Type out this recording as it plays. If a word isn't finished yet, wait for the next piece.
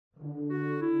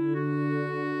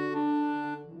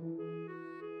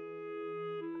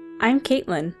I'm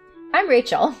Caitlin. I'm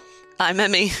Rachel. I'm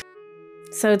Emmy.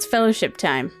 So it's fellowship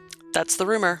time. That's the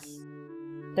rumor.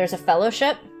 There's a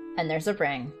fellowship, and there's a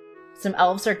ring. Some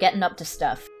elves are getting up to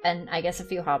stuff, and I guess a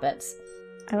few hobbits.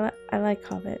 I like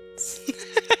hobbits.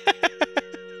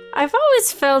 I've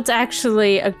always felt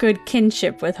actually a good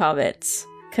kinship with hobbits,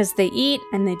 because they eat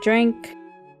and they drink.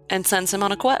 And sends him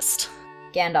on a quest.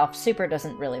 Gandalf super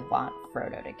doesn't really want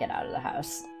Frodo to get out of the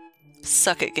house.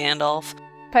 Suck it, Gandalf.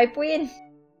 Pipeweed?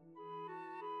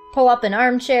 Pull up an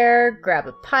armchair, grab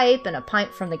a pipe and a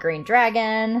pint from the Green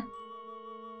Dragon.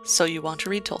 So you want to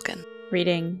read Tolkien.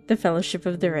 Reading The Fellowship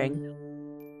of the Ring.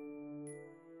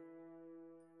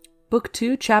 Book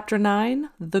 2, Chapter 9,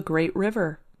 The Great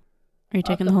River. Are you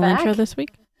taking the the whole back? intro this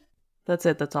week? That's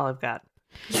it. That's all I've got.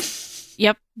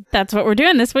 Yep, that's what we're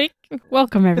doing this week.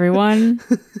 Welcome, everyone.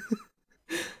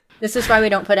 This is why we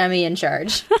don't put Emmy in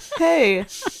charge. Hey,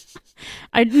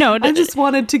 I just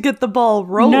wanted to get the ball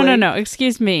rolling. No.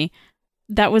 Excuse me.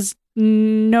 That was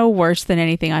no worse than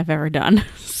anything I've ever done.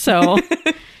 So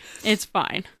it's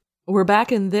fine. We're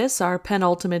back in this, our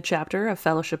penultimate chapter of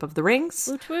Fellowship of the Rings.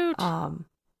 Woot woot.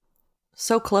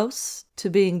 So close to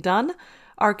being done.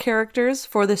 Our characters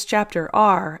for this chapter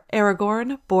are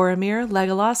Aragorn, Boromir,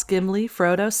 Legolas, Gimli,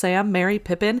 Frodo, Sam, Merry,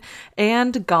 Pippin,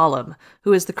 and Gollum,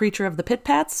 who is the creature of the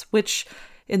Pit-Pats, which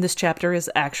in this chapter is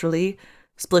actually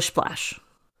Splish Splash,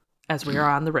 as we are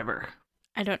on the river.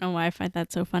 I don't know why I find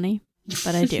that so funny,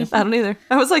 but I do. I don't either.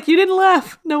 I was like, you didn't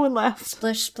laugh. No one laughed.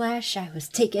 Splish splash, I was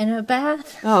taking a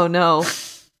bath. Oh, no.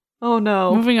 Oh,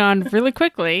 no. Moving on really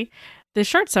quickly, the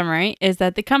short summary is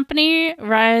that the company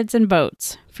rides in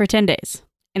boats for 10 days.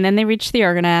 And then they reach the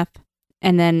Argonath,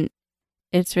 and then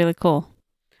it's really cool.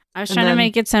 I was trying to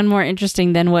make it sound more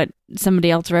interesting than what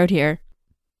somebody else wrote here.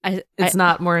 It's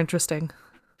not more interesting.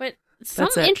 But some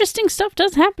interesting stuff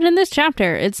does happen in this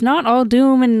chapter. It's not all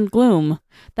doom and gloom.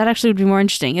 That actually would be more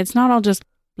interesting. It's not all just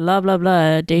blah, blah,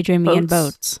 blah, daydreaming in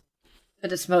boats.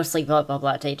 But it's mostly blah, blah,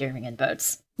 blah, daydreaming in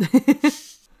boats.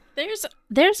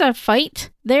 There's a fight.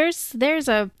 There's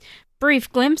a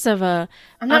brief glimpse of a...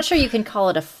 I'm not sure you can call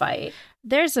it a fight.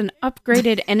 There's an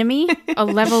upgraded enemy, a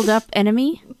leveled up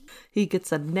enemy. He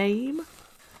gets a name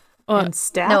and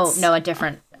stats. No, a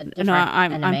different No,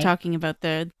 I'm enemy. talking about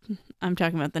the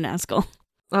Nazgul.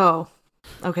 Oh,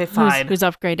 okay, fine. Who's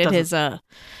upgraded his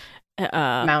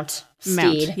mount steed.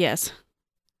 mount? Yes,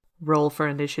 Roll for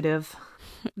initiative.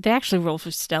 they actually roll for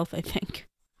stealth, I think.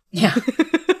 Yeah,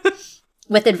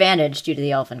 with advantage due to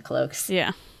the elven cloaks.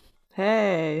 Yeah,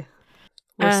 Hey,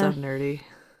 we're so nerdy.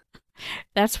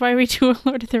 that's why we do a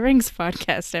Lord of the Rings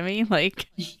podcast. I mean, like,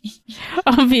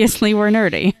 obviously we're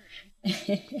nerdy.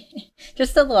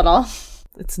 Just a little.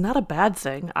 It's not a bad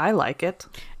thing. I like it.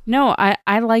 No,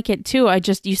 I like it too.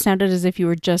 You sounded as if you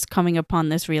were just coming upon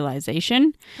this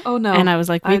realization. Oh, no. And I was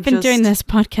like, we've been doing this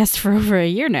podcast for over a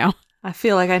year now. I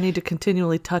feel like I need to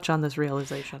continually touch on this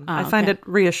realization. Oh, I find okay. it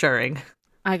reassuring.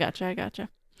 I gotcha.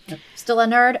 Still a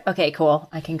nerd? Okay, cool.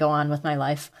 I can go on with my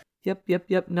life.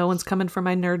 Yep. No one's coming for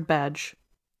my nerd badge.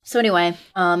 So anyway,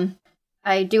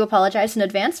 I do apologize in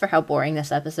advance for how boring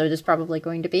this episode is probably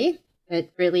going to be.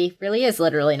 It really, really is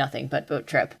literally nothing but boat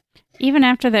trip. Even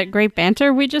after that great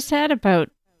banter we just had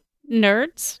about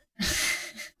nerds.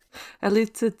 At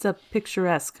least it's a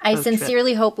picturesque I boat trip.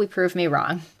 sincerely hope we prove me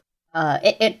wrong.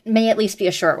 It may at least be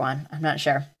a short one. I'm not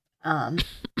sure. But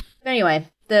anyway,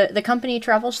 the company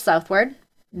travels southward,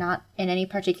 not in any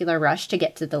particular rush to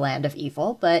get to the land of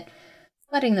evil, but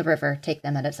letting the river take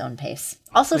them at its own pace.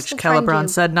 Also, Which still trying Celeborn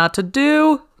said not to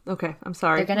do. Okay, I'm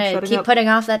sorry. They're going to keep putting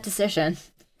off that decision.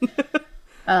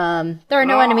 There are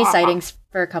no enemy sightings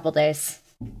for a couple days.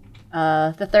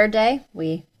 The third day,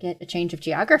 we get a change of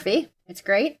geography. It's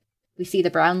great. We see the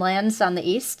brown lands on the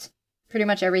east. Pretty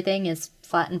much everything is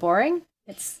flat and boring.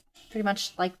 It's pretty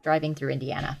much like driving through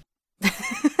Indiana.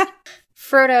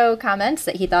 Frodo comments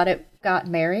that he thought it got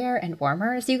merrier and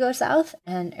warmer as you go south,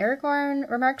 and Aragorn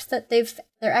remarks that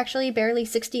they're actually barely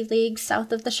 60 leagues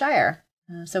south of the Shire.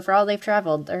 So for all they've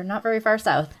traveled, they're not very far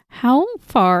south. How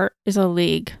far is a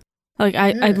league? Like,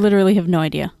 I literally have no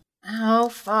idea. How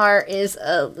far is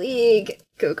a league?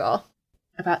 Google.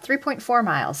 About 3.4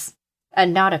 miles. A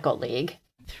nautical league.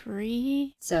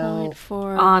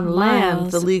 3.4 On land,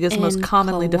 miles the league is most in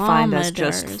commonly defined as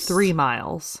just kilometers. 3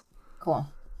 miles. Cool.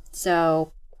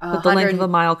 So, But the length of a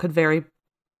mile could vary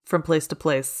from place to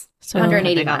place. So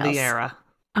 180 depending on miles. the era.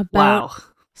 Wow. Wow.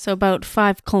 So about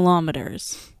 5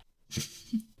 kilometers.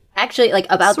 Actually, like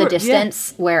about the Sort- yeah.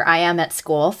 distance where I am at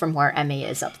school from where Emmy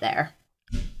is up there.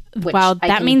 Which Wow, I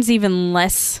that can- means even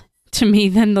less to me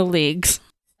than the leagues.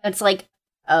 It's like,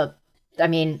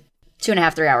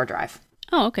 2.5, 3 hour drive.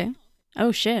 Oh, okay.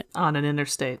 Oh, shit. On an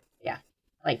interstate.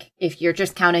 Like, if you're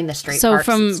just counting the straight So parks,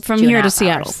 from it's here 2.5 to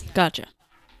Seattle. hours. Gotcha.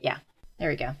 Yeah, there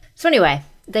we go. So anyway,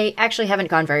 they actually haven't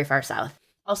gone very far south.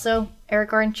 Also,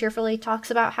 Aragorn cheerfully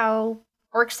talks about how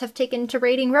orcs have taken to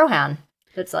raiding Rohan.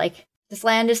 It's like, this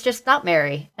land is just not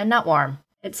merry and not warm.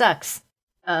 It sucks.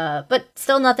 But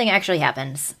still nothing actually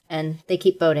happens, and they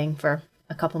keep boating for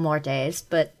a couple more days,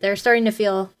 but they're starting to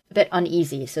feel a bit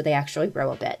uneasy, so they actually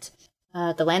row a bit.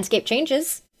 The landscape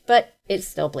changes, but it's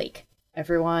still bleak.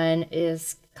 Everyone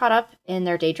is caught up in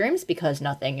their daydreams because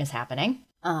nothing is happening.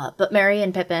 But Merry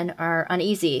and Pippin are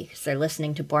uneasy because they're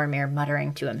listening to Boromir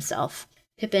muttering to himself.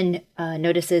 Pippin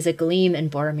notices a gleam in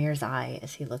Boromir's eye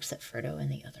as he looks at Frodo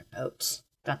and the other boats.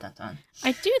 Dun, dun, dun.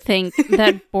 I do think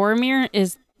that Boromir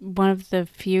is one of the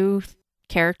few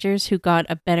characters who got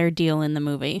a better deal in the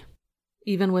movie.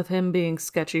 Even with him being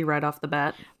sketchy right off the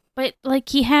bat. But, like,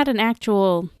 he had an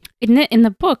actual... In the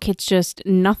book, it's just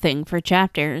nothing for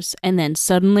chapters, and then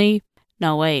suddenly,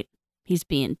 no, wait, he's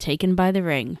being taken by the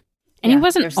ring. And Yeah, he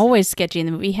wasn't there's- always sketchy in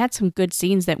the movie. He had some good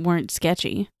scenes that weren't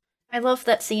sketchy. I love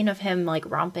that scene of him, like,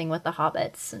 romping with the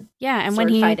hobbits and Yeah, and sword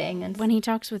when fighting. And he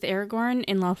talks with Aragorn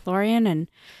in Lothlorien, and,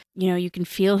 you know, you can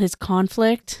feel his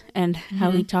conflict and how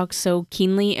he talks so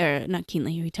keenly, or not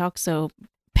keenly, he talks so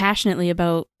passionately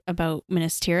about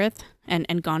Minas Tirith and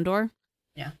Gondor.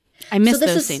 Yeah. I miss this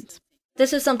those is- scenes.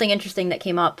 This is something interesting that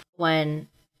came up when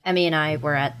Emmy and I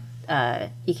were at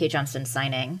E.K. Johnston's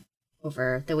signing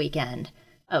over the weekend.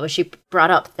 She brought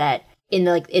up that in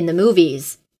the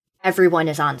movies, everyone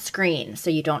is on screen, so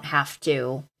you don't have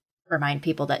to remind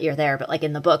people that you're there. But like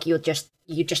in the book, you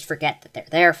just forget that they're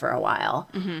there for a while,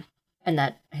 and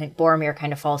that I think Boromir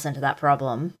kind of falls into that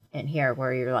problem in here,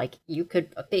 where you're like, you could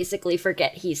basically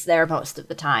forget he's there most of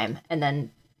the time, and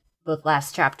then both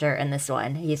last chapter and this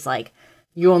one, he's like,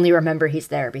 you only remember he's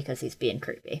there because he's being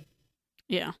creepy.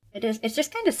 Yeah. It's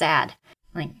just kind of sad.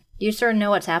 Like, you sort of know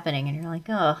what's happening, and you're like,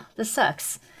 oh, this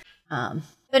sucks. But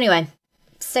anyway,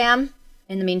 Sam,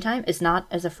 in the meantime, is not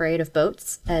as afraid of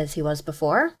boats as he was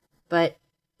before, but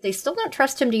they still don't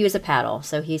trust him to use a paddle,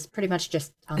 so he's pretty much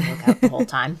just on the lookout the whole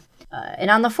time.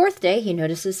 And on the fourth day, he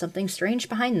notices something strange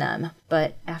behind them,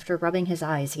 but after rubbing his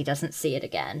eyes, he doesn't see it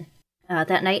again.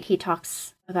 That night, he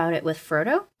talks about it with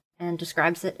Frodo, and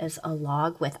describes it as a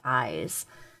log with eyes.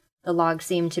 The log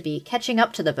seemed to be catching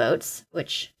up to the boats,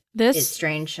 which is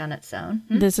strange on its own.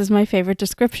 This is my favorite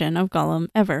description of Gollum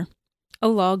ever. A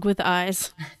log with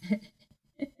eyes.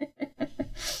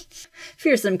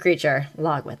 Fearsome creature,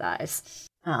 log with eyes.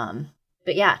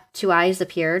 But yeah, two eyes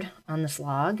appeared on this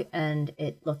log, and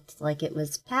it looked like it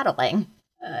was paddling.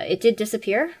 It did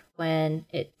disappear when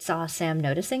it saw Sam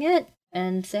noticing it,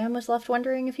 and Sam was left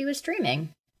wondering if he was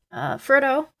dreaming.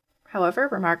 Frodo, however,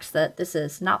 remarks that this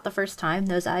is not the first time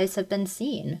those eyes have been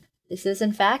seen. This is,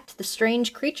 in fact, the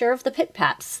strange creature of the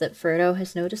Pit-Pats that Frodo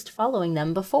has noticed following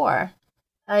them before.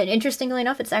 And interestingly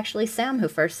enough, it's actually Sam who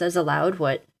first says aloud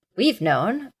what we've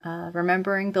known.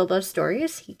 Remembering Bilbo's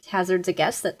stories, he hazards a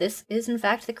guess that this is, in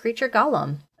fact, the creature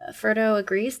Gollum. Frodo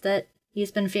agrees that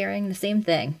he's been fearing the same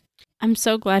thing. I'm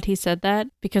so glad he said that,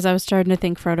 because I was starting to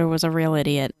think Frodo was a real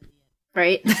idiot.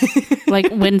 Right? Like,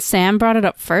 when Sam brought it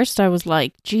up first, I was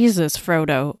like, Jesus,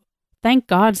 Frodo. Thank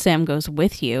God Sam goes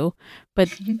with you. But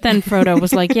then Frodo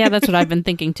was like, yeah, that's what I've been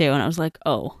thinking too. And I was like,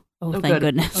 oh, thank good.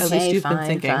 goodness. At least you've been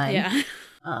thinking. Fine. Yeah.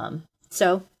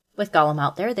 So, with Gollum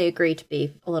out there, they agree to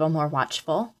be a little more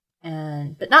watchful,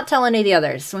 but not tell any of the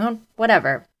others. Well,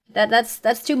 whatever.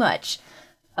 That's too much.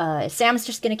 Sam's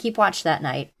just going to keep watch that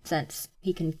night, since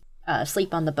he can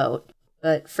sleep on the boat.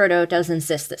 But Frodo does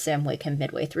insist that Sam wake him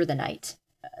midway through the night.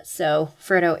 So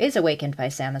Frodo is awakened by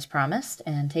Sam as promised,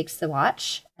 and takes the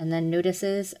watch, and then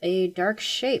notices a dark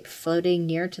shape floating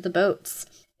near to the boats.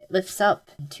 It lifts up,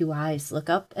 and two eyes look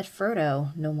up at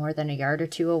Frodo, no more than a yard or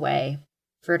two away.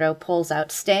 Frodo pulls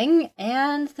out Sting,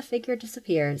 and the figure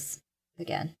disappears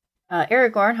again.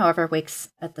 Aragorn, however, wakes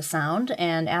at the sound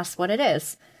and asks what it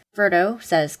is. Frodo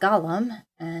says Gollum,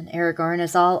 and Aragorn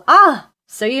is all,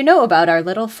 so you know about our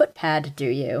little footpad, do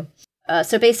you?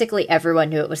 So basically everyone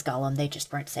knew it was Gollum, they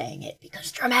just weren't saying it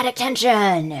because dramatic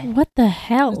tension! What the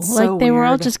hell? It's Like, so they were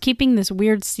all weird. just keeping this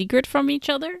weird secret from each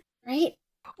other? Right?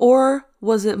 Or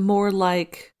was it more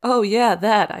like, oh yeah,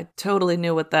 that, I totally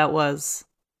knew what that was.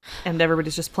 And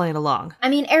everybody's just playing along. I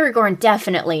mean, Aragorn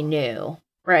definitely knew,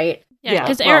 right? Yeah,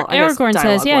 because well, I guess Aragorn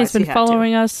says, yeah, he's dialogue-wise, been he had to.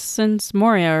 following us since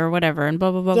Moria or whatever, and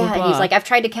blah, blah, blah, blah, Yeah, blah. he's like, I've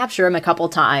tried to capture him a couple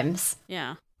times.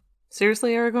 Yeah.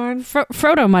 Seriously, Aragorn?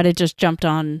 Frodo might have just jumped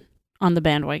on the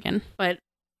bandwagon, but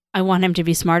I want him to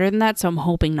be smarter than that, so I'm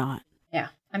hoping not. Yeah,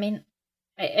 I mean,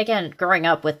 again, growing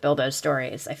up with Bilbo's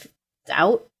stories, I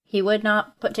doubt he would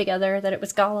not put together that it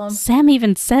was Gollum. Sam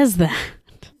even says that.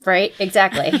 Right?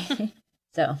 Exactly.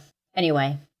 So,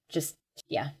 anyway, just,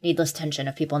 needless tension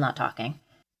of people not talking.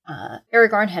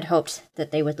 Aragorn had hoped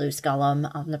that they would lose Gollum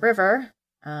on the river,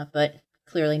 but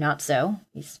clearly not so.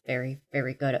 He's very,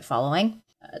 very good at following.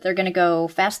 They're going to go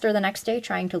faster the next day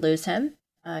trying to lose him,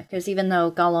 because even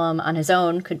though Gollum on his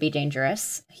own could be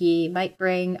dangerous, he might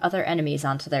bring other enemies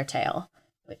onto their tail,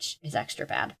 which is extra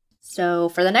bad. So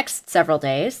for the next several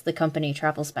days, the company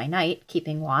travels by night,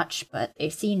 keeping watch, but they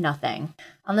see nothing.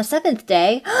 On the 7th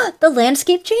day, the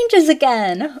landscape changes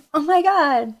again! Oh my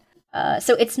god!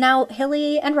 So it's now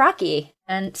hilly and rocky,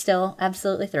 and still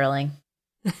absolutely thrilling.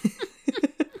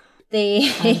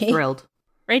 I'm thrilled.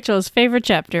 Rachel's favorite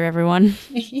chapter, everyone.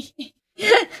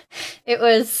 It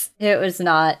was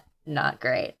not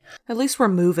great. At least we're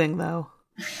moving, though.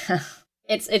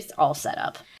 It's all set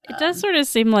up. It does sort of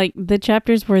seem like the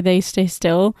chapters where they stay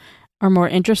still are more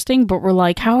interesting, but we're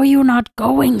like, how are you not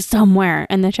going somewhere?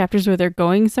 And the chapters where they're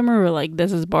going somewhere, we're like,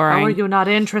 this is boring. How are you not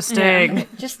interesting? Yeah.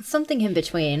 Just something in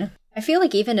between. I feel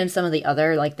like even in some of the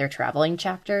other, like, their traveling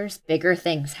chapters, bigger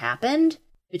things happened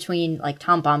between, like,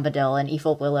 Tom Bombadil and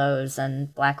Evil Willows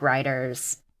and Black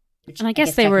Riders. And I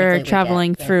guess they were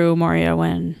traveling through Moria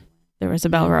when there was a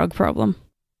Balrog problem.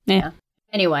 Yeah.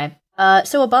 Anyway,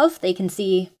 so above they can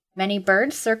see many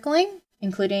birds circling,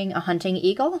 including a hunting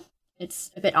eagle.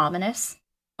 It's a bit ominous.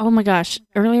 Oh my gosh.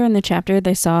 Earlier in the chapter,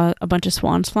 they saw a bunch of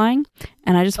swans flying.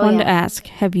 And I just wanted to ask,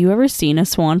 have you ever seen a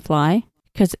swan fly?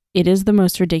 Because it is the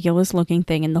most ridiculous looking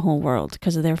thing in the whole world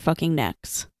because of their fucking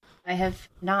necks. I have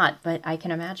not, but I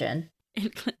can imagine.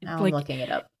 Now I'm looking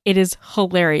it up. It is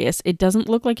hilarious. It doesn't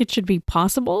look like it should be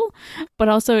possible, but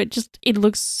also it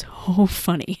looks so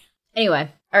funny. Anyway,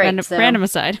 all right. Random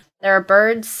aside. There are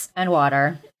birds and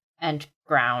water and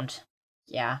ground.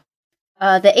 Yeah.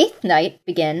 The 8th night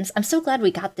begins. I'm so glad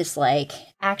we got this, like,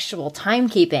 actual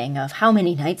timekeeping of how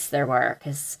many nights there were,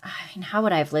 because, I mean, how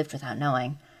would I have lived without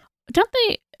knowing? Don't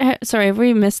they? Sorry, have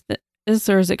we missed this,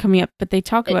 or is it coming up? But they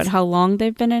talk about how long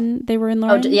they were in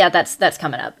Lorien. Oh, yeah, that's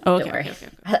coming up. Oh, Don't worry. Okay.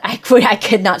 I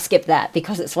could not skip that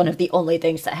because it's one of the only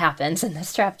things that happens in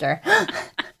this chapter.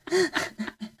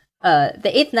 The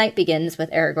 8th night begins with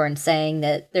Aragorn saying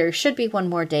that there should be one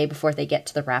more day before they get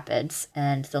to the rapids,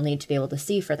 and they'll need to be able to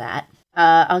see for that.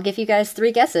 I'll give you guys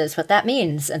 3 guesses what that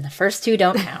means, and the first 2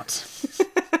 don't count.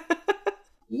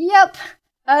 Yep.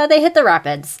 They hit the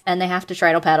rapids, and they have to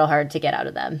try to paddle hard to get out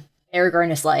of them.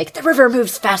 Aragorn is like, the river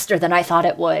moves faster than I thought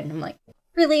it would. I'm like,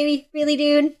 really? Really,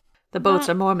 dude? The boats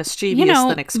are more mischievous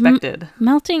than expected.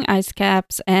 Melting ice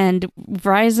caps and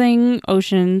rising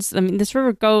oceans. I mean, this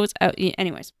river goes out.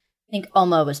 Anyways. I think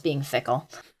Ulmo was being fickle.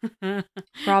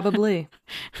 Probably.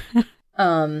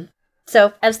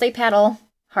 So, as they paddle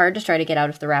hard to try to get out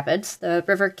of the rapids, the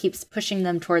river keeps pushing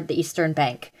them toward the eastern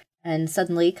bank. And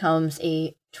suddenly comes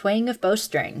a twang of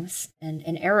bowstrings, and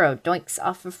an arrow doinks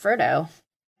off of Frodo.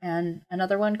 And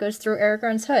another one goes through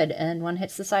Aragorn's hood, and one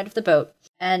hits the side of the boat.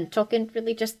 And Tolkien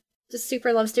really just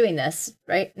super loves doing this,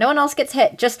 right? No one else gets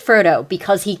hit, just Frodo,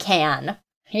 because he can.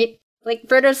 Right? Like,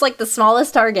 Frodo's like the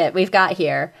smallest target we've got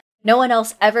here. No one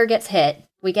else ever gets hit.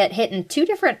 We get hit in 2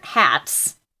 different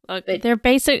hats. They're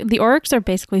the orcs are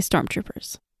basically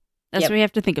stormtroopers. That's what we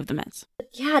have to think of them as.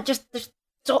 Yeah, just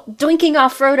doinking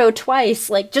off Frodo twice.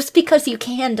 Like, just because you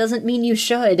can doesn't mean you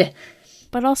should.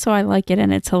 But also I like it,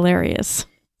 and it's hilarious.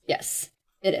 Yes,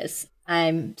 it is.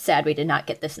 I'm sad we did not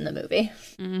get this in the movie.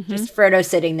 Mm-hmm. Just Frodo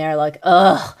sitting there like,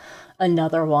 ugh,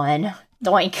 another one.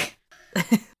 Doink.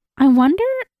 I wonder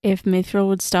if Mithril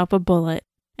would stop a bullet.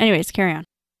 Anyways, carry on.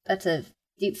 That's a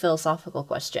deep philosophical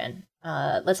question.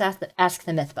 Let's ask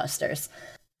the Mythbusters.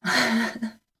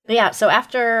 But yeah, so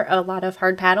after a lot of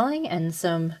hard paddling and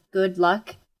some good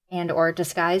luck and or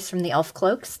disguise from the elf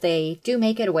cloaks, they do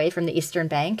make it away from the eastern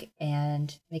bank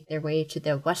and make their way to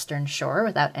the western shore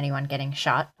without anyone getting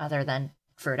shot other than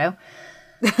Frodo.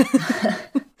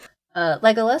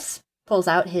 Legolas pulls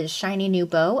out his shiny new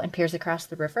bow and peers across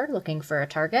the river looking for a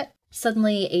target.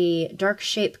 Suddenly, a dark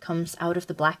shape comes out of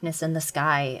the blackness in the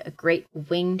sky, a great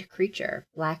winged creature,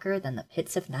 blacker than the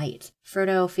pits of night.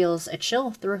 Frodo feels a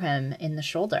chill through him in the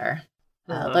shoulder.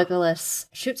 Legolas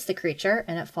shoots the creature,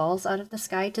 and it falls out of the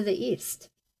sky to the east.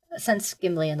 Since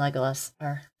Gimli and Legolas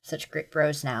are such great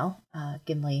bros now,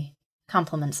 Gimli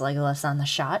compliments Legolas on the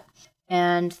shot,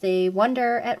 and they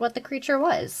wonder at what the creature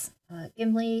was.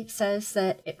 Gimli says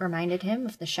that it reminded him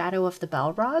of the shadow of the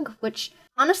Balrog, which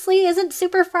honestly isn't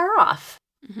super far off.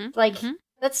 Mm-hmm.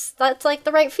 That's like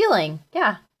the right feeling.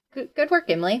 Yeah, good work,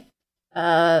 Gimli.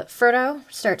 Frodo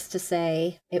starts to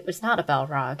say it was not a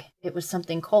Balrog. It was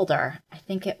something colder. I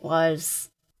think it was...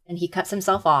 And he cuts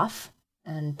himself off,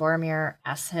 and Boromir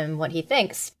asks him what he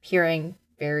thinks, peering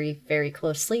very, very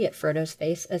closely at Frodo's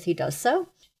face as he does so.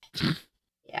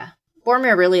 Yeah.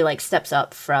 Boromir really, like, steps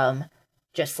up from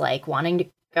just, like, wanting to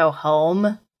go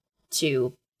home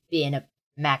to being a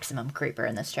maximum creeper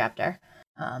in this chapter.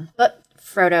 But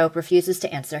Frodo refuses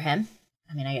to answer him.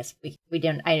 I mean, I guess I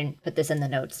didn't put this in the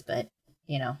notes, but,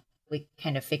 you know, we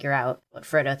kind of figure out what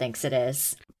Frodo thinks it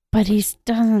is. But he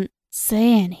doesn't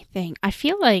say anything. I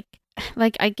feel like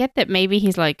I get that maybe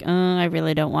he's like, I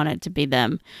really don't want it to be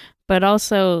them. But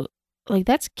also, like,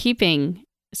 that's keeping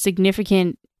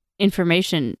significant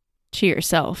information to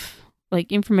yourself.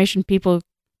 Like, information people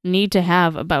need to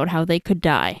have about how they could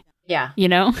die. Yeah. You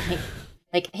know?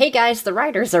 Like, hey guys, the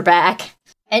riders are back.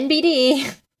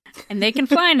 NBD. And they can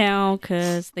fly now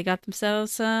because they got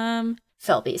themselves some...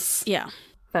 Felbeasts. Yeah.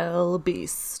 Fell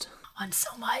Beast. I want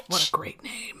so much. What a great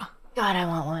name. God, I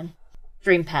want one.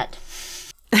 Dream pet.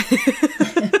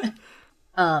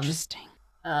 Interesting.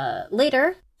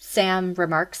 Later, Sam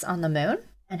remarks on the moon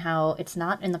and how it's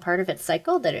not in the part of its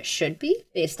cycle that it should be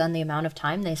based on the amount of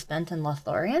time they spent in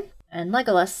Lothlorien. And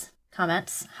Legolas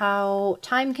comments how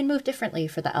time can move differently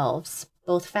for the elves,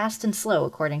 both fast and slow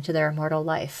according to their immortal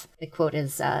life. The quote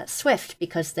is, swift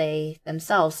because they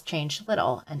themselves change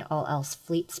little and all else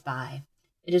fleets by.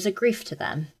 It is a grief to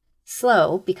them.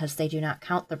 Slow because they do not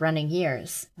count the running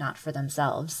years, not for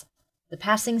themselves. The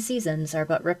passing seasons are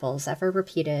but ripples ever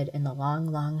repeated in the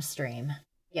long, long stream.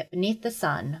 Yet beneath the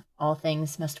sun, all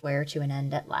things must wear to an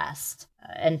end at last.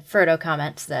 And Frodo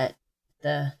comments that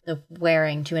the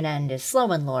wearing to an end is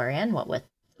slow in Lorien, what with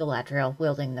Galadriel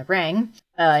wielding the ring.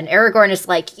 And Aragorn is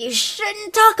like, you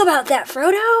shouldn't talk about that,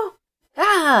 Frodo!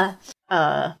 Ah!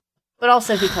 But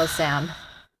also he tells Sam,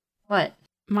 what?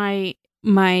 My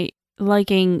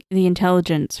liking the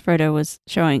intelligence Frodo was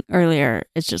showing earlier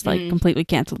is just like completely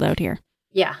canceled out here.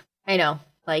 Yeah, I know.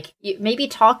 Like, you maybe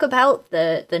talk about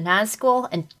the Nazgul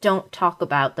and don't talk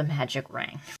about the magic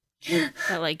ring.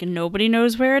 That, like, nobody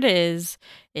knows where it is.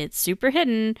 It's super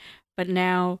hidden, but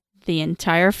now the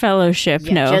entire fellowship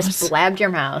knows. Just blabbed your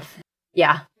mouth.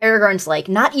 Yeah, Aragorn's like,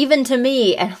 not even to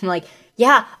me. And I'm like,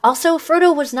 yeah, also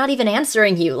Frodo was not even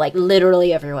answering you. Like,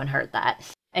 literally everyone heard that.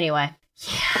 Anyway.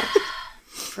 Yeah.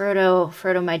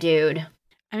 Frodo, my dude.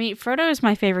 I mean, Frodo is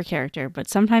my favorite character, but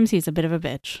sometimes he's a bit of a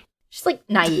bitch. Just, like,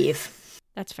 naive.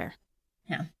 That's fair.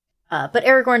 Yeah. But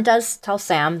Aragorn does tell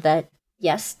Sam that,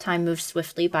 yes, time moves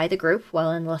swiftly by the group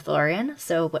while in Lothlorien,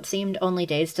 so what seemed only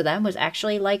days to them was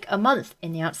actually like a month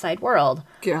in the outside world.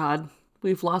 God,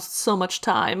 we've lost so much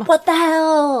time. What the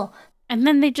hell? And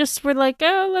then they just were like,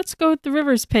 oh, let's go at the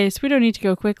river's pace. We don't need to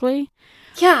go quickly.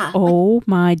 Yeah. Oh,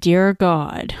 my dear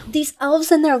God. These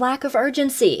elves and their lack of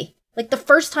urgency. Like, the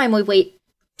first time we wait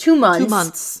 2 months. 2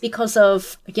 months. Because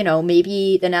of,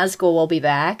 maybe the Nazgul will be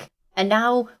back. And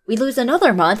now we lose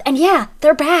another month, and yeah,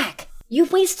 they're back.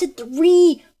 You've wasted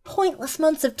 3 pointless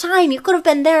months of time. You could have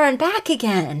been there and back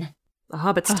again. The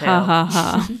Hobbit's Ha tale. ha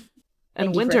ha.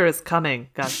 And winter is coming,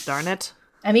 gosh darn it.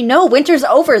 I mean, no, winter's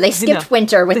over. They skipped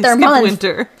winter with their month.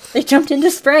 Winter. They jumped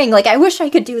into spring. Like, I wish I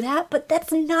could do that, but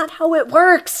that's not how it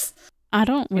works. I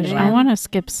don't wish. I want to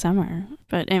skip summer,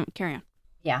 but carry on.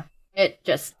 Yeah, it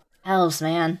just, elves,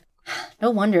 man.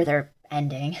 No wonder they're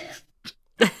ending.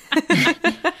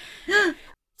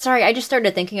 Sorry, I just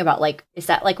started thinking about, like, is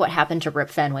that, like, what happened to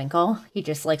Rip Van Winkle? He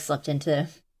just, like, slipped into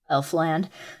Elfland.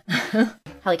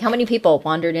 Like, how many people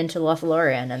wandered into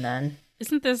Lothlorien and then...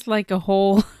 Isn't this, like, a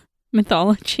whole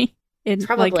mythology in,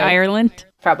 Probably. like, Ireland?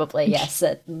 Probably, yes.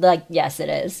 Yes, it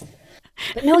is.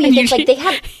 But no, you think, like, they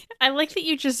have... I like that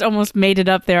you just almost made it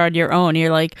up there on your own.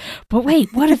 You're like, but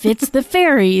wait, what if it's the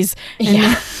fairies? And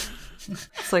Yeah.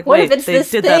 It's like, What wait, if it's they this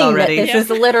did thing that already. that this is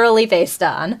literally based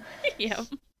on? Yeah.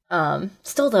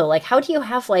 Still though, like, how do you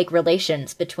have, like,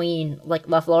 relations between, like,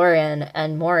 Lothlorien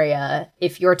and Moria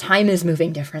if your time is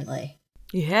moving differently?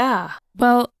 Yeah.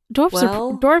 Well,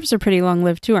 dwarves are pretty long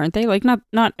lived too, aren't they? Like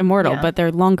not immortal, Yeah. but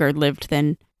they're longer lived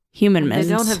than human men. They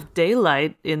don't have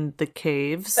daylight in the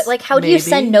caves. But, like, how do you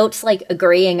send notes, like,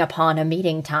 agreeing upon a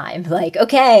meeting time? Like,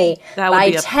 okay, That would by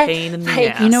be a pain in the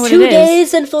ass. You know what 2 it is?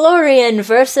 days in Florian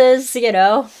versus,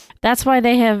 That's why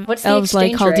they have What's the elves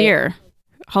like exchange rate?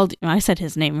 Haldir. I said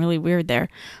his name really weird there.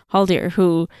 Haldir,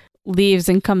 who leaves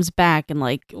and comes back and,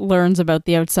 like, learns about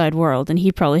the outside world, and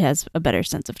he probably has a better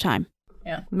sense of time.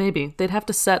 Maybe. They'd have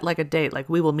to set, like, a date, like,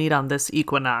 we will meet on this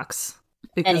equinox.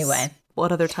 Because Anyway.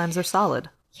 what other times are solid?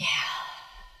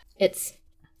 It makes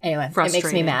me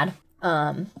Frustrating. mad.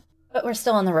 But we're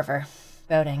still on the river,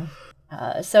 boating.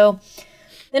 So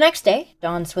the next day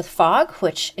dawns with fog,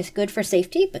 which is good for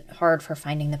safety, but hard for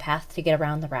finding the path to get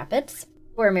around the rapids.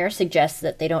 Boromir suggests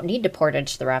that they don't need to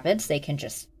portage the rapids, they can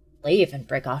just leave and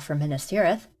break off from Minas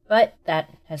Tirith. But that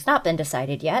has not been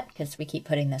decided yet, because we keep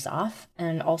putting this off.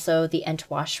 And also, the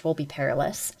Entwash will be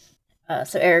perilous.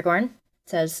 So Aragorn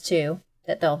says, too,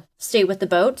 that they'll stay with the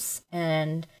boats,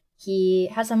 and he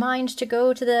has a mind to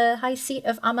go to the high seat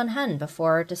of Amonhen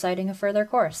before deciding a further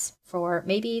course. For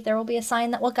maybe there will be a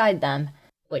sign that will guide them.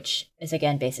 Which is,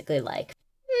 again, basically like,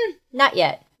 not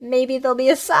yet. Maybe there'll be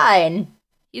a sign.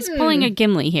 He's pulling a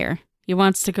Gimli here. He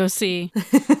wants to go see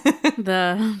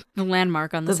the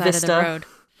landmark on the side vista. of the road.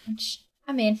 Which,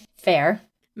 I mean, fair.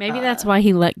 Maybe that's why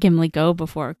he let Gimli go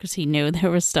before, because he knew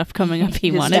there was stuff coming up he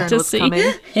His wanted turn to was see.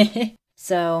 coming.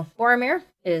 So Boromir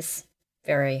is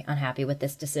very unhappy with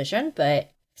this decision, but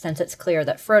since it's clear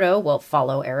that Frodo will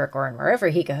follow Aragorn wherever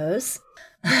he goes,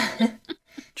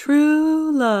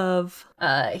 True love.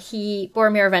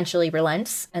 Boromir eventually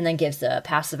relents and then gives a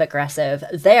passive-aggressive,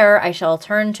 "There I shall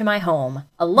turn to my home,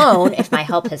 alone if my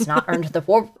help has not earned the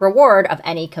reward of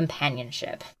any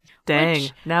companionship." Dang,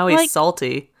 Which, now he's like-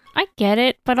 salty. I get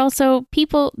it, but also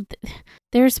people,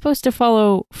 they're supposed to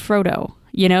follow Frodo.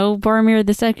 You know, Boromir,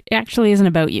 this actually isn't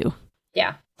about you.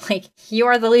 Yeah, like, you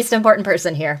are the least important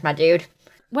person here, my dude.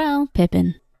 Well,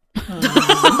 Pippin.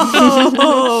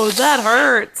 Oh, that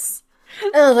hurts.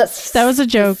 Oh, That was a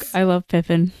joke. I love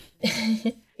Pippin.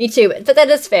 Me too, but that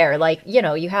is fair. Like, you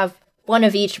know, you have one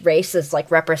of each race as, like,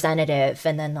 representative,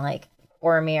 and then, like,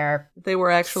 Boromir, They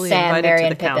were actually Sam, invited Merry, to the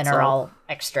and Pippin council. are all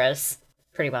extras,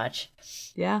 pretty much.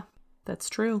 Yeah, that's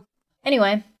true.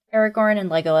 Anyway, Aragorn and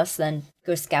Legolas then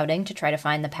go scouting to try to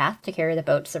find the path to carry the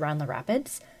boats around the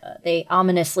rapids. They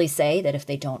ominously say that if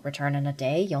they don't return in a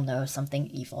day, you'll know something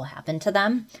evil happened to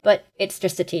them. But it's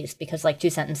just a tease, because like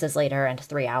 2 sentences later and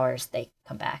 3 hours, they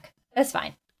come back. That's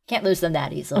fine. Can't lose them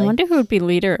that I easily. wonder who would be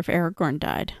leader if Aragorn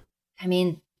died. I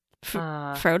mean,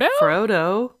 Frodo?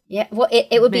 Frodo. yeah, well,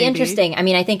 it would be Maybe. interesting. I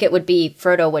mean, I think it would be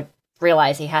Frodo would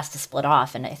realize he has to split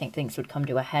off, and I think things would come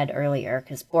to a head earlier,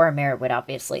 because Boromir would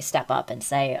obviously step up and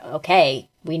say, okay,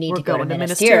 we need We're to go to going to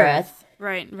Minas Minas Tirith. Tirith.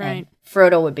 Right, And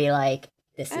Frodo would be like,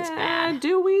 this is bad.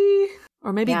 Do we?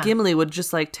 Or maybe Yeah. Gimli would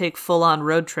just like take full-on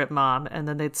road trip mom, and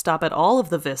then they'd stop at all of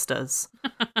the vistas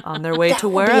on their way That to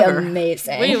would be wherever.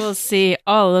 amazing. we will see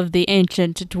all of the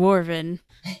ancient dwarven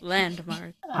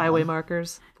landmarks. Highway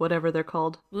markers, whatever they're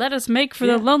called. Let us make for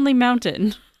the Lonely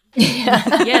Mountain.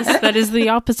 Yes, that is the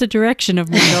opposite direction of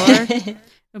Mordor,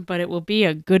 but it will be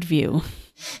a good view.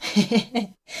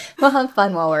 We'll have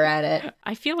fun while we're at it.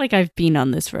 I feel like I've been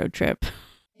on this road trip.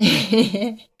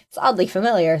 It's oddly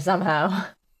familiar somehow.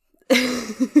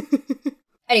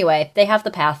 Anyway, they have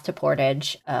the path to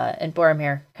Portage, and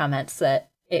Boromir comments that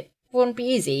it won't be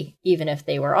easy, even if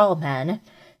they were all men.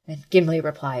 And Gimli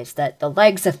replies that the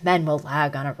legs of men will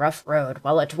lag on a rough road,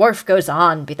 while a dwarf goes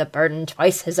on, be the burden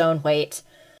twice his own weight.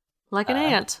 Like an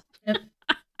ant. Yep.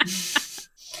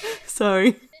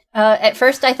 Sorry. At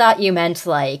first I thought you meant,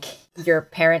 like, your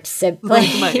parent's sibling.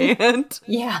 Like my aunt.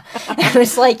 Yeah. I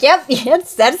was like, yep,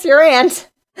 yes, that's your aunt.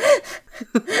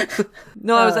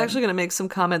 No, I was actually going to make some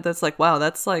comment that's like, wow,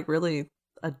 that's like really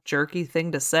a jerky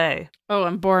thing to say. Oh,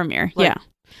 and Boromir. Like, yeah.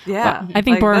 Yeah. I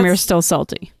think like, Boromir's that's still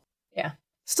salty.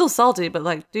 still salty, but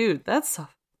like, dude, that's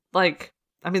like,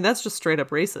 I mean, that's just straight up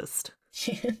racist.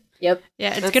 Yep.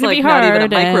 Yeah, it's That's going to like be not hard. even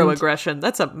a and, microaggression.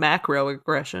 That's a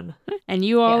macroaggression. and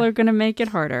you all Yeah. are going to make it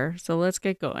harder. So let's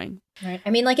get going. Right.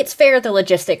 I mean, like, it's fair the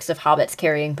logistics of hobbits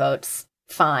carrying boats,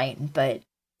 fine, but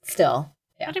still.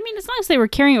 Yeah. But I mean, as long as they were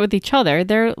carrying it with each other,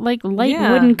 they're like light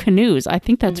Yeah. wooden canoes. I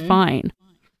think that's Mhm. fine.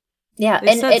 Yeah,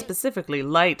 They and said it, specifically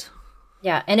light.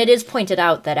 yeah, and it is pointed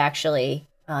out that actually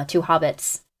 2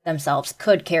 hobbits themselves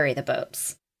could carry the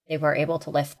boats. They were able to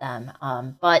lift them,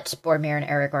 but Boromir and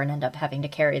Aragorn end up having to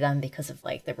carry them because of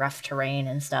like the rough terrain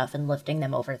and stuff, and lifting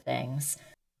them over things.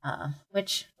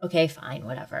 Which, okay, fine,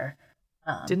 whatever.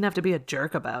 Didn't have to be a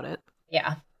jerk about it.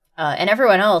 Yeah. And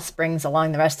everyone else brings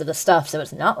along the rest of the stuff, so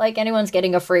it's not like anyone's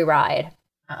getting a free ride.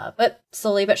 But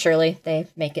slowly but surely, they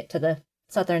make it to the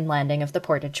southern landing of the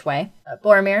Portage Way.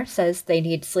 Boromir says they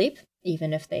need sleep,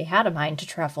 even if they had a mind to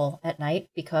travel at night,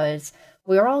 because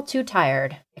we are all too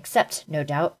tired, except, no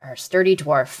doubt, our sturdy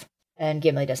dwarf. And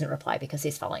Gimli doesn't reply because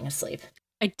he's falling asleep.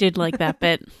 I did like that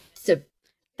bit. So,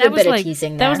 That good was bit like of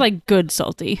teasing that there. was like good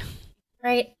salty.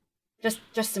 Right?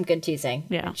 Just some good teasing.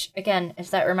 Yeah. Which, again, is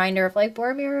that reminder of, like,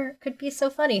 Boromir could be so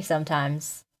funny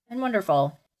sometimes. And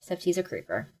wonderful. Except he's a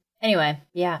creeper. Anyway,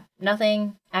 yeah,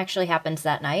 nothing actually happens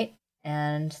that night.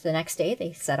 And the next day,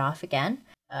 they set off again.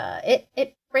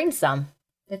 It rains some.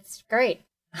 It's great.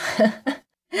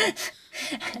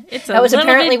 It's That was little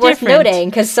apparently bit worth different. noting,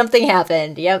 because something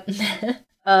happened. Yep.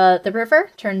 The river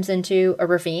turns into a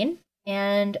ravine,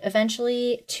 And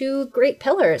eventually 2 great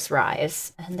pillars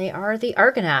rise, and they are the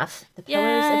Argonath, the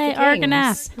pillars Yay, of the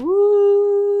kings. Argonath.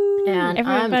 Woo! And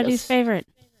Everybody's favorite.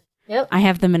 Yep. I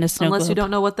have them in a snow Unless globe. you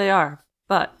don't know what they are,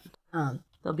 but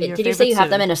they'll be your Did you say you favorite have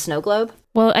them soon. in a snow globe?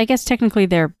 Well, I guess technically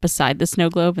they're beside the snow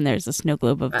globe, and there's a snow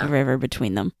globe of the river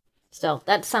between them. Still,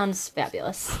 that sounds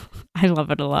fabulous. I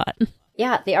love it a lot.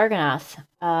 Yeah, the Argonath.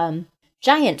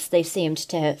 Giants they seemed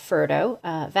to Frodo,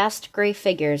 vast gray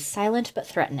figures, silent but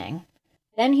threatening.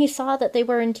 Then he saw that they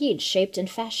were indeed shaped and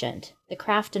fashioned. The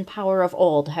craft and power of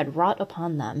old had wrought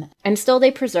upon them, and still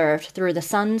they preserved, through the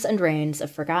suns and rains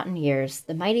of forgotten years,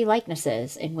 the mighty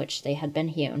likenesses in which they had been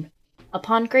hewn.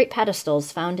 Upon great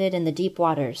pedestals founded in the deep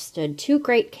waters stood 2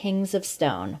 great kings of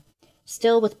stone.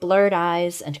 Still with blurred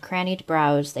eyes and crannied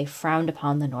brows they frowned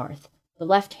upon the north. The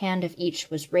left hand of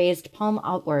each was raised palm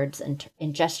outwards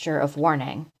in gesture of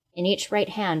warning. In each right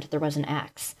hand there was an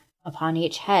axe. Upon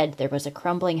each head there was a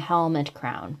crumbling helm and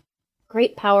crown.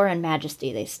 Great power and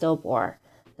majesty they still bore,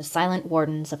 the silent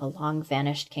wardens of a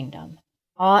long-vanished kingdom.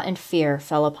 Awe and fear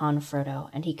fell upon Frodo,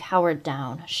 and he cowered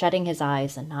down, shutting his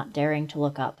eyes and not daring to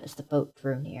look up as the boat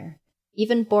drew near.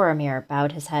 Even Boromir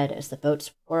bowed his head as the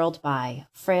boats whirled by,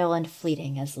 frail and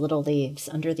fleeting as little leaves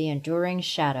under the enduring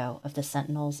shadow of the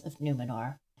sentinels of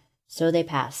Numenor. So they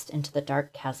passed into the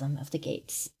dark chasm of the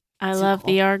gates. I So love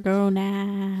cool. the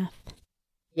Argonath.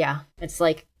 Yeah, it's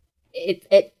like,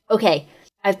 okay,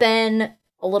 I've been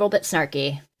a little bit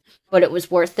snarky, but it was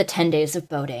worth the 10 days of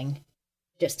boating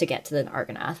just to get to the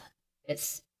Argonath.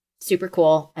 It's super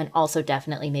cool, and also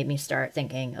definitely made me start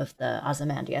thinking of the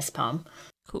Ozymandias poem.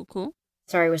 Cool.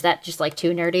 Sorry, was that just like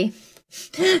too nerdy?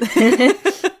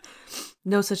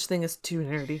 No such thing as too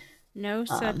nerdy. No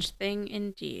such thing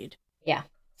indeed. Yeah,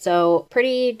 so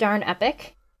pretty darn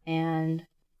epic, and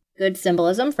good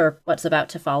symbolism for what's about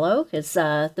to follow, because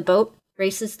the boat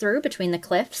races through between the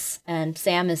cliffs, and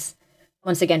Sam is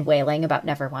once again wailing about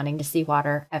never wanting to see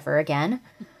water ever again.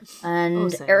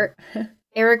 And Sam.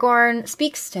 Aragorn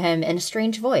speaks to him in a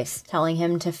strange voice, telling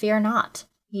him to fear not.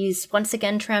 He's once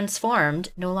again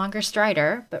transformed, no longer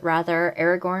Strider, but rather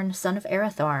Aragorn, son of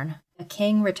Arathorn, a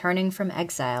king returning from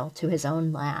exile to his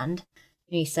own land.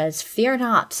 And he says, "Fear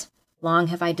not! Long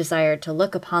have I desired to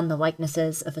look upon the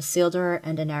likenesses of Isildur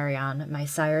and Anarion, my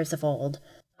sires of old.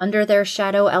 Under their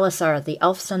shadow Elisar, the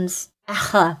elf-stoned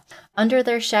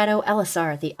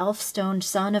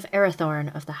son of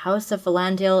Arathorn, of the house of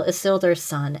Valandil, Isildur's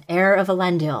son, heir of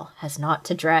Elendil, has naught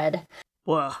to dread."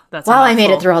 Whoa, that's Wow, a I made it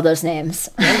mouthful. through all those names.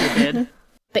 Yeah, you did.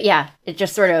 But yeah, it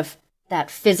just sort of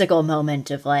that physical moment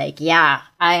of like, yeah,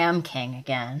 I am king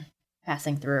again,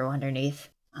 passing through underneath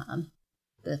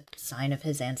the sign of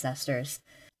his ancestors.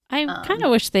 I kind of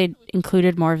wish they'd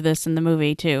included more of this in the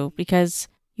movie too, because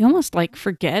you almost like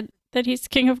forget that he's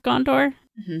king of Gondor.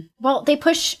 Well, they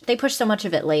push so much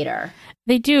of it later.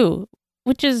 They do,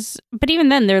 but even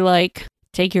then they're like,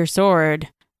 take your sword,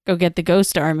 go get the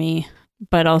ghost army.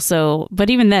 But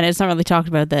even then it's not really talked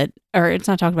about that, or it's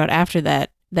not talked about after that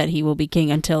he will be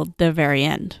king until the very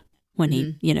end when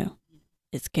he,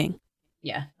 is king.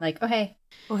 Yeah, like, oh hey.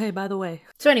 Oh, hey, by the way.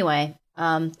 So anyway,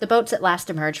 the boats at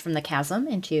last emerge from the chasm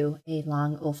into a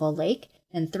long oval lake,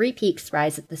 and 3 peaks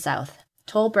rise at the south: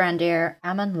 Tol Brandir,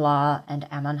 Amon Law, and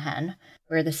Amon Hen,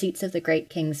 where the seats of the great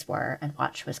kings were and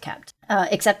watch was kept.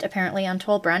 Except apparently on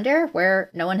Tol Brandir, where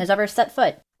no one has ever set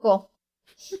foot. Cool.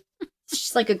 It's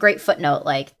just like a great footnote.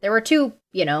 Like, there were 2,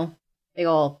 big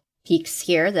old peaks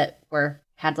here that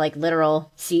had like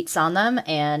literal seats on them,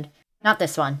 and not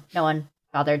this one. No one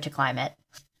bothered to climb it.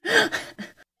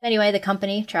 Anyway, the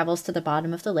company travels to the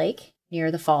bottom of the lake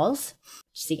near the falls.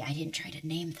 See, I didn't try to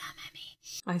name them,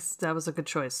 Emmy. That was a good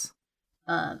choice.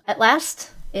 At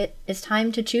last, it is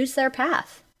time to choose their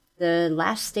path. The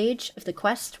last stage of the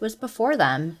quest was before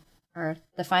them, or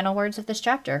the final words of this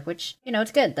chapter, which,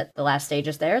 it's good that the last stage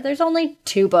is there. There's only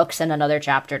 2 books and another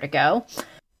chapter to go.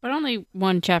 But only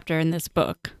 1 chapter in this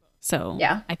book. So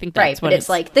Yeah, I think that's right, what but it's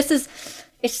like, this is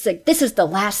the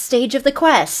last stage of the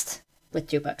quest, with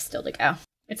 2 books still to go.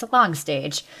 It's a long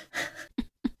stage.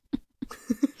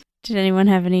 Did anyone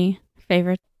have any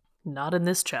favorites? Not in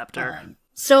this chapter.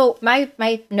 So my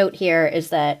note here is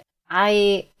that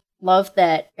I love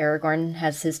that Aragorn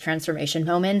has his transformation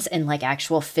moments in like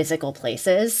actual physical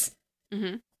places.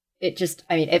 Mm-hmm.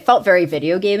 It felt very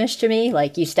video game-ish to me.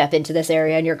 Like, you step into this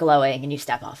area and you're glowing, and you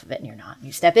step off of it and you're not. And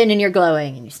you step in and you're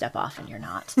glowing, and you step off and you're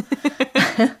not.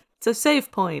 It's a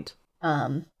save point.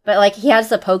 But like, he has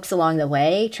the pokes along the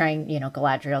way, trying,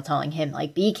 Galadriel telling him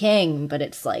like, be king, but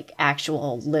it's like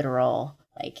actual literal,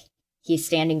 like, he's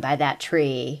standing by that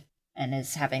tree and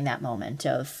is having that moment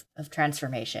of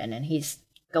transformation, and he's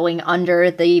going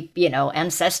under the,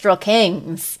 ancestral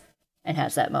kings and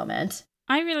has that moment.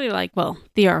 I really like,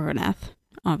 the Argonath,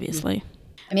 obviously.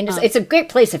 I mean, it's a great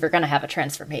place if you're going to have a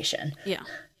transformation. Yeah.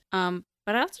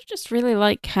 But I also just really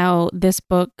like how this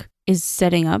book is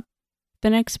setting up the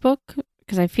next book,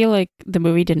 because I feel like the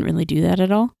movie didn't really do that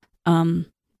at all.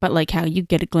 But like how you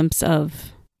get a glimpse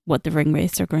of what the ring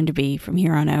wraiths are going to be from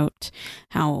here on out,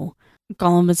 how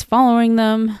Gollum is following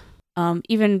them.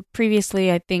 Even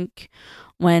previously, I think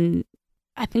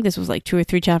this was like 2 or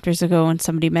 3 chapters ago, when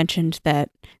somebody mentioned that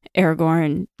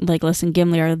Aragorn, Legolas, and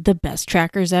Gimli are the best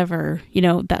trackers ever,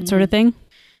 that sort of thing.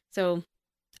 So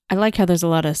I like how there's a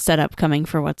lot of setup coming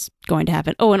for what's going to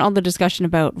happen. Oh, and all the discussion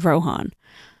about Rohan.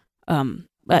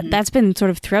 But that's been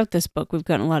sort of throughout this book. We've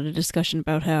gotten a lot of discussion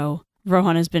about how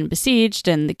Rohan has been besieged,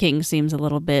 and the king seems a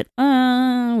little bit,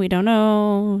 we don't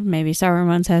know. Maybe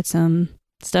Saruman's had some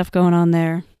stuff going on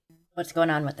there. What's going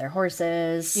on with their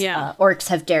horses? Yeah. Orcs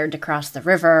have dared to cross the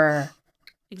river.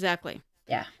 Exactly.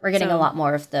 Yeah, we're getting a lot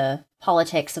more of the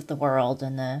politics of the world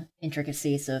and the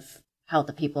intricacies of how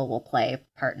the people will play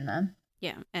part in them.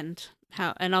 Yeah, and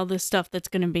all this stuff that's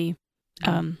going to be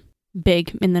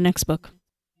big in the next book.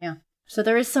 Yeah. So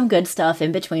there is some good stuff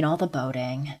in between all the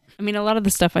boating. I mean, a lot of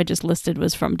the stuff I just listed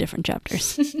was from different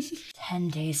chapters. 10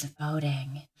 days of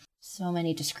boating. So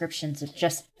many descriptions of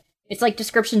it's like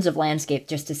descriptions of landscape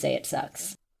just to say it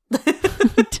sucks.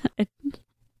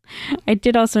 I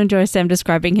did also enjoy Sam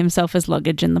describing himself as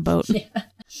luggage in the boat. Yeah.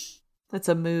 That's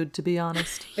a mood, to be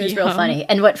honest. It was real funny.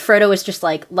 And what Frodo was just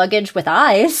like, luggage with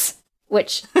eyes,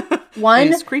 which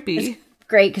It's creepy. is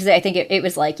great because I think it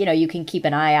was like, you can keep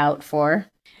an eye out for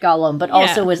Gollum, but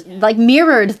also was like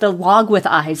mirrored the log with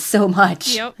eyes so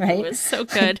much. Yep, right? It was so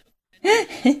good.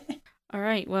 All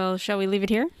right, well, shall we leave it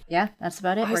here? Yeah, that's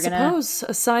about it. I suppose.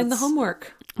 Assign the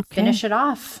homework. Finish it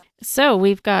off. So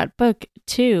we've got book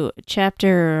 2,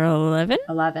 chapter 11?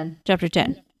 11. Chapter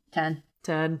 10. 10.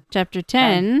 10. Chapter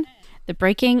 10, The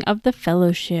Breaking of the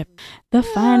Fellowship. The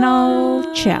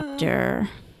final chapter.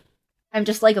 I'm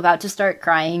just like about to start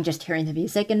crying just hearing the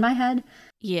music in my head.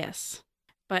 Yes.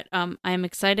 But I'm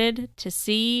excited to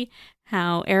see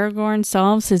how Aragorn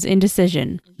solves his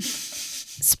indecision.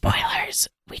 Spoilers,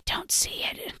 we don't see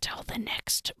it until the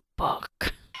next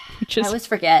book. I always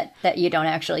forget that you don't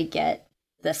actually get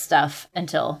this stuff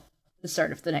until the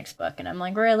start of the next book. And I'm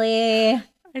like, really?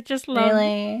 I just love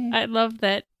Really? I love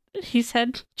that he's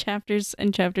had chapters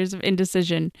and chapters of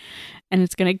indecision, and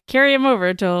it's going to carry him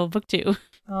over till book 2.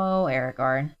 Oh,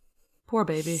 Aragorn. Poor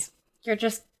baby. You're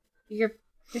just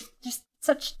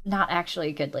such not actually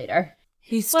a good leader.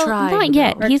 He's Well, trying. not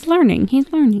yet. though. He's learning.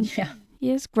 Yeah. He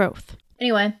has growth.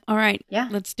 Anyway, All right. Yeah.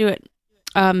 Let's do it.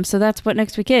 So that's what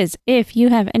next week is. If you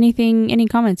have any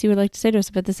comments you would like to say to us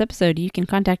about this episode, you can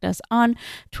contact us on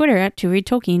Twitter at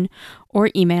 @ToReadTolkien or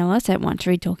email us at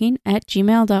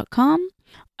wanttoreadtolkien@gmail.com.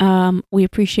 We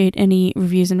appreciate any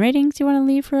reviews and ratings you want to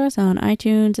leave for us on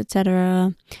iTunes,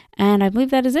 etc. And I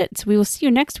believe that is it. So we will see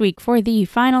you next week for the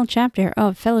final chapter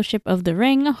of Fellowship of the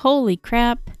Ring. Holy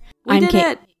crap. We did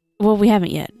it. Well, we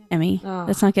haven't yet, Emmy. Oh.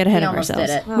 Let's not get ahead We of almost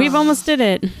ourselves. did it. We've almost did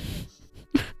it.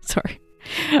 Sorry.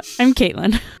 I'm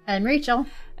Caitlin. and Rachel.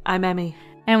 I'm Emmy.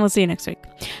 And we'll see you next week.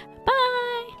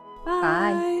 Bye.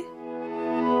 Bye.